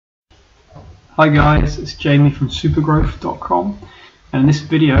Hi guys, it's Jamie from supergrowth.com, and in this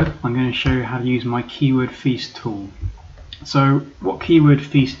video I'm going to show you how to use my Keyword Feast tool. So what Keyword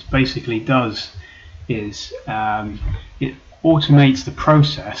Feast basically does is it automates the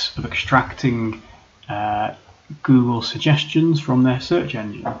process of extracting Google suggestions from their search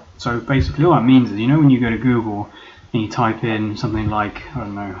engine. So basically all that means is, when you go to Google and you type in something like, I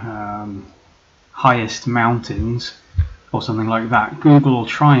don't know, highest mountains or something like that, Google will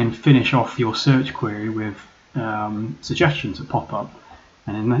try and finish off your search query with suggestions that pop up.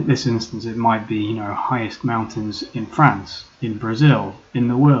 And in this instance it might be, highest mountains in France, in Brazil, in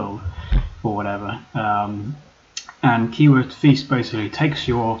the world, or whatever. And Keyword Feast basically takes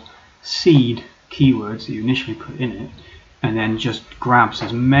your seed keywords that you initially put in it and then just grabs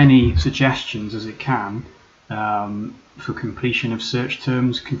as many suggestions as it can for completion of search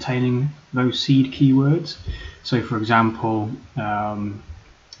terms containing those seed keywords. So for example,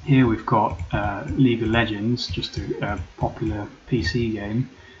 here we've got League of Legends, just a popular PC game,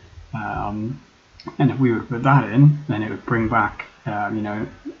 and if we would put that in, then it would bring back the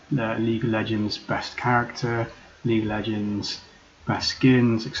League of Legends best character, League of Legends best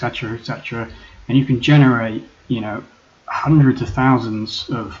skins, etc, etc, and you can generate hundreds of thousands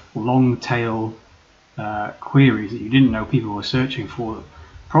of long tail queries that you didn't know people were searching for, that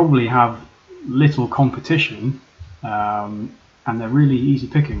probably have little competition, and they're really easy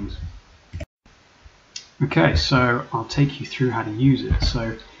pickings. Okay, so I'll take you through how to use it.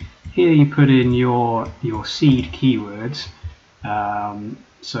 So here you put in your seed keywords.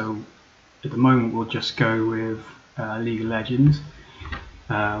 So at the moment we'll just go with League of Legends.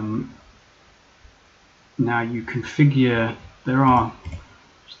 Now you configure, there are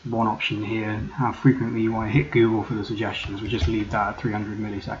one option here, how frequently you want to hit Google for the suggestions. We'll just leave that at 300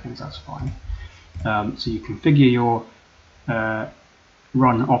 milliseconds, that's fine. So you configure your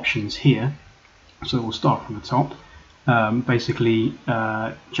run options here. So we'll start from the top. Basically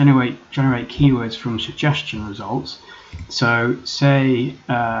generate keywords from suggestion results. So say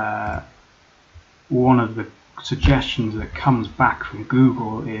one of the suggestions that comes back from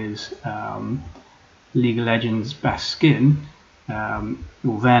Google is League of Legends best skin.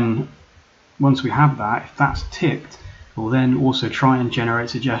 We'll then, once we have that, if that's ticked, we'll then also try and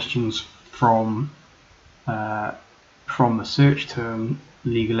generate suggestions from the search term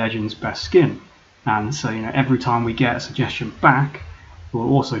League of Legends best skin. And so every time we get a suggestion back,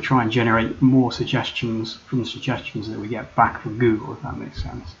 we'll also try and generate more suggestions from the suggestions that we get back from Google, if that makes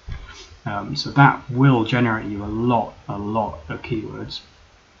sense. So that will generate you a lot of keywords.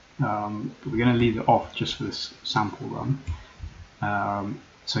 But we're going to leave it off just for this sample run.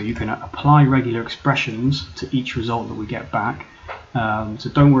 So you can apply regular expressions to each result that we get back. So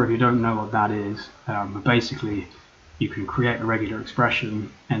don't worry if you don't know what that is. But basically you can create a regular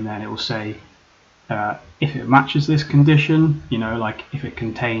expression and then it will say if it matches this condition, like if it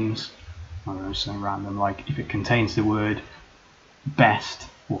contains, I don't know, something random, like if it contains the word best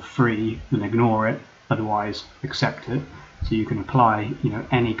or free, then ignore it, otherwise accept it. So you can apply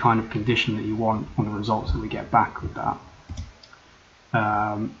any kind of condition that you want on the results that we get back with that.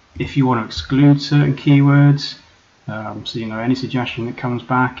 If you want to exclude certain keywords, so any suggestion that comes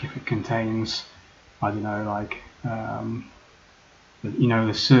back, if it contains, I don't know, like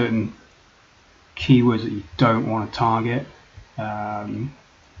there's certain keywords that you don't want to target, then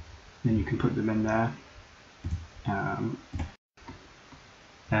you can put them in there.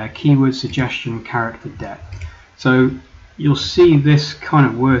 Keyword suggestion character depth. So you'll see this kind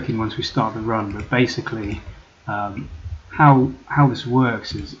of working once we start the run, but basically how this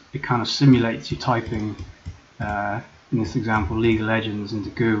works is it kind of simulates you typing, in this example, League of Legends into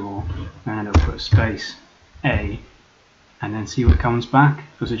Google, and it'll put space A and then see what comes back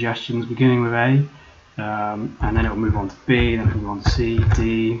for suggestions beginning with A, and then it'll move on to B, then it'll move on to C,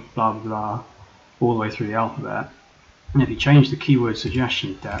 D, blah blah blah, all the way through the alphabet. And if you change the keyword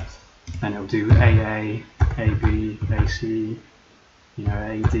suggestion depth, then it'll do AA, AB, AC,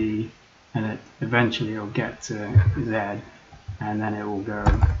 AD, and eventually it'll get to Z, and then it will go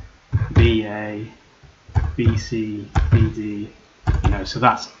BA, BC, BD, so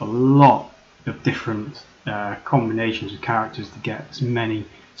that's a lot of different combinations of characters to get as many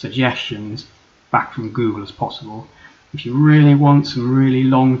suggestions back from Google as possible. If you really want some really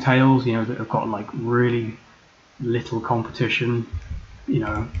long tails, that have got like really little competition,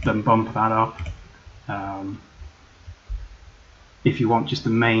 then bump that up. If you want just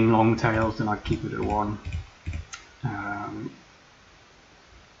the main long tails, then I'd keep it at 1.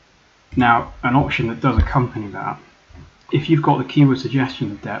 Now, an option that does accompany that, if you've got the keyword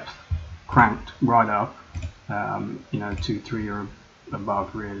suggestion depth cranked right up, 2, 3 or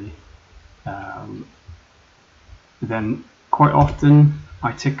above really, then quite often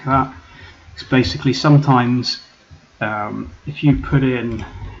I tick that. It's basically sometimes if you put in,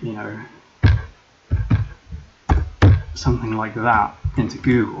 you know, something like that into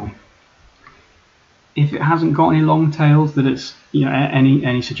Google, if it hasn't got any long tails, that it's, you know,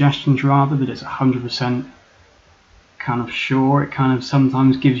 any suggestions rather, that it's 100% kind of sure, it kind of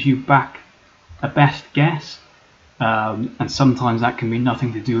sometimes gives you back a best guess, and sometimes that can be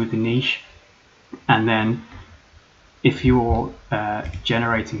nothing to do with the niche. And then if you're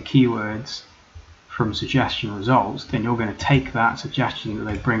generating keywords from suggestion results, then you're going to take that suggestion that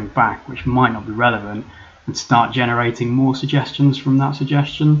they bring back, which might not be relevant, and start generating more suggestions from that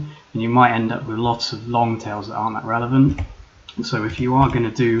suggestion, and you might end up with lots of long tails that aren't that relevant. And so if you are going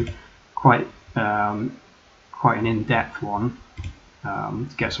to do quite an in-depth one to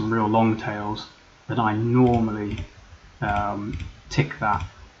get some real long tails, then I normally tick that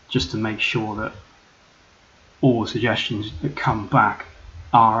just to make sure that all the suggestions that come back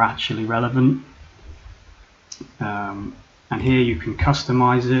are actually relevant. And here you can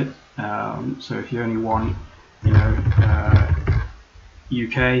customize it. So if you only want, you know,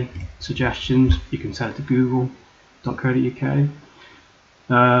 UK suggestions, you can set it to google.co.uk.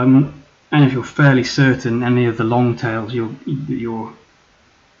 And if you're fairly certain any of the long tails you're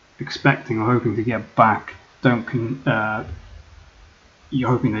expecting or hoping to get back you're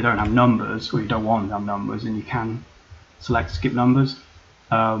hoping they don't have numbers, or you don't want them to have numbers, and you can select skip numbers.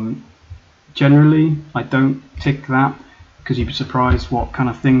 Generally, I don't tick that because you'd be surprised what kind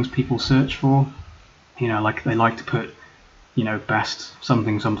of things people search for. You know, like they like to put, you know, best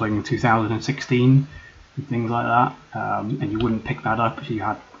something 2016 and things like that, and you wouldn't pick that up if you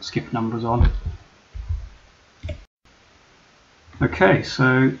had skip numbers on. Okay,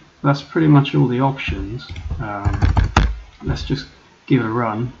 so that's pretty much all the options. Let's just give it a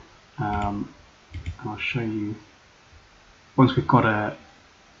run, and I'll show you. Once we've got a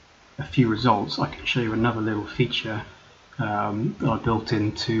few results, I can show you another little feature that I built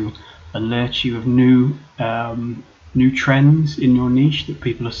in to alert you of new trends in your niche that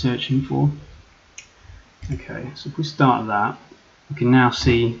people are searching for. Okay, so if we start that, we can now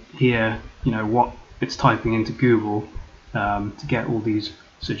see here, you know, what it's typing into Google to get all these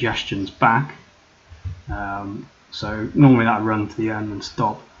suggestions back. So normally that would run to the end and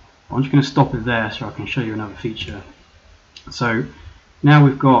stop. I'm just going to stop it there so I can show you another feature. So now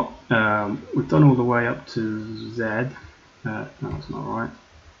we've got we've done all the way up to Z. No, that's not right.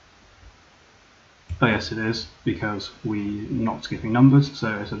 Oh yes, it is, because we're not skipping numbers,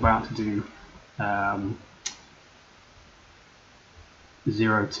 so it's about to do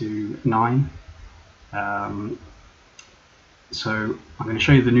 0 to 9. So I'm going to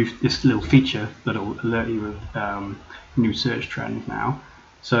show you this little feature that will alert you with new search trends now.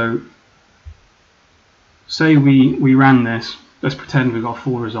 So say we ran this. Let's pretend we've got a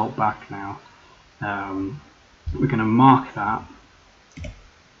full result back now. We're going to mark that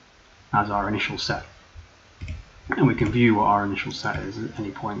as our initial set, and we can view what our initial set is at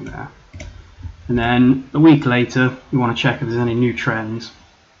any point there. And then a week later, we want to check if there's any new trends.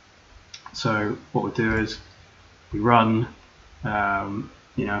 So what we'll do is we run,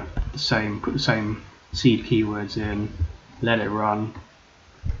 you know, put the same seed keywords in, let it run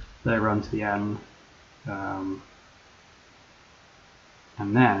to the end, and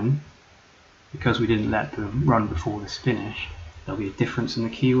then because we didn't let them run before this finish, there'll be a difference in the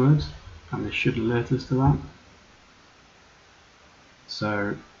keywords, and this should alert us to that.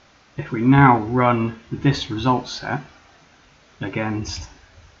 So if we now run this result set against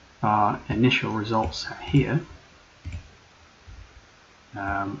our initial result set here,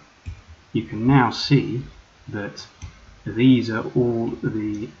 you can now see that these are all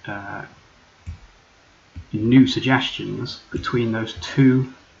the new suggestions between those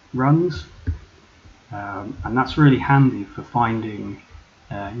two runs, and that's really handy for finding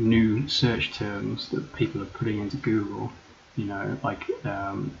new search terms that people are putting into Google. You know, like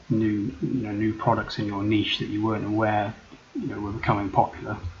new products in your niche that you weren't aware, you know, were becoming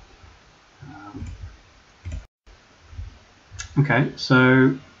popular. Okay,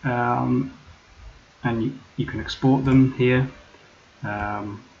 so and you can export them here.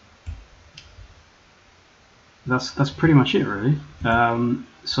 That's pretty much it, really.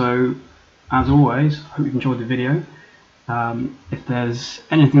 So as always, hope you've enjoyed the video. If there's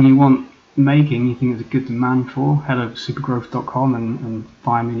anything you want making, you think there's a good demand for, head over to supergrowth.com and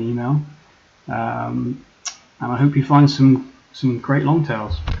find me an email. And I hope you find some great long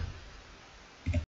tails.